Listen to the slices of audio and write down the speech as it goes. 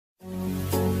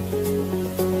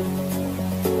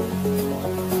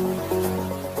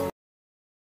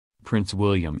Prince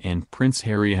William and Prince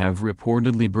Harry have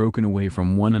reportedly broken away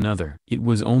from one another. It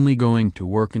was only going to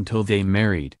work until they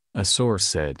married, a source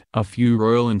said. A few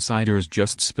royal insiders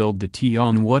just spilled the tea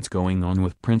on what's going on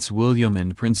with Prince William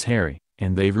and Prince Harry,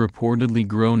 and they've reportedly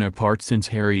grown apart since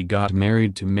Harry got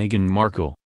married to Meghan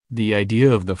Markle. The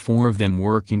idea of the four of them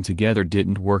working together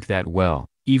didn't work that well,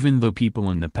 even though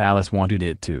people in the palace wanted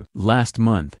it to. Last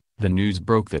month, the news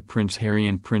broke that Prince Harry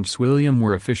and Prince William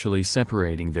were officially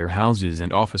separating their houses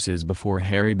and offices before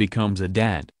Harry becomes a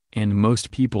dad, and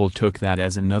most people took that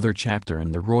as another chapter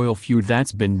in the royal feud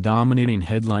that's been dominating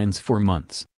headlines for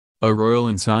months. A royal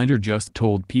insider just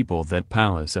told People that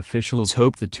palace officials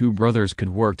hoped the two brothers could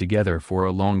work together for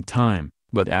a long time,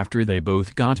 but after they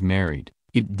both got married,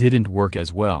 it didn't work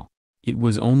as well. It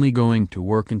was only going to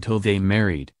work until they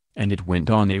married, and it went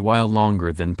on a while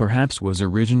longer than perhaps was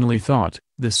originally thought,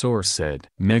 the source said.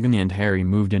 Meghan and Harry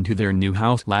moved into their new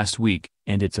house last week,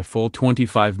 and it's a full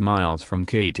 25 miles from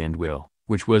Kate and Will,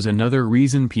 which was another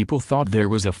reason people thought there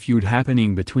was a feud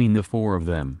happening between the four of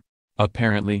them.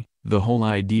 Apparently, the whole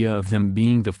idea of them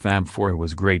being the Fab Four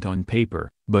was great on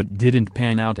paper, but didn't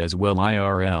pan out as well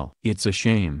IRL. It's a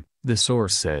shame, the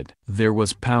source said. There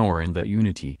was power in that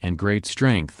unity and great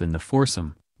strength in the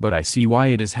foursome, but I see why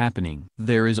it is happening.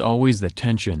 There is always the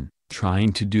tension,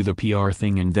 trying to do the PR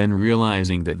thing and then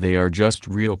realizing that they are just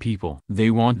real people. They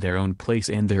want their own place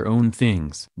and their own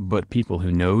things. But people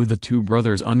who know the two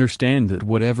brothers understand that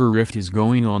whatever rift is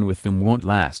going on with them won't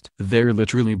last. They're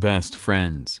literally best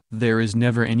friends. There is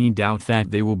never any doubt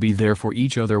that they will be there for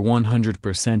each other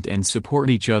 100% and support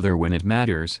each other when it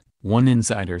matters, one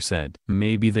insider said.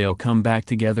 Maybe they'll come back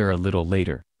together a little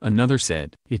later, another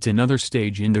said. It's another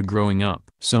stage into growing up.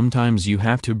 Sometimes you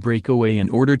have to break away in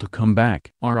order to come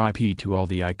back. RIP to all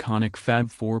the iconic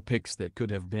Fab Four picks that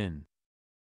could have been.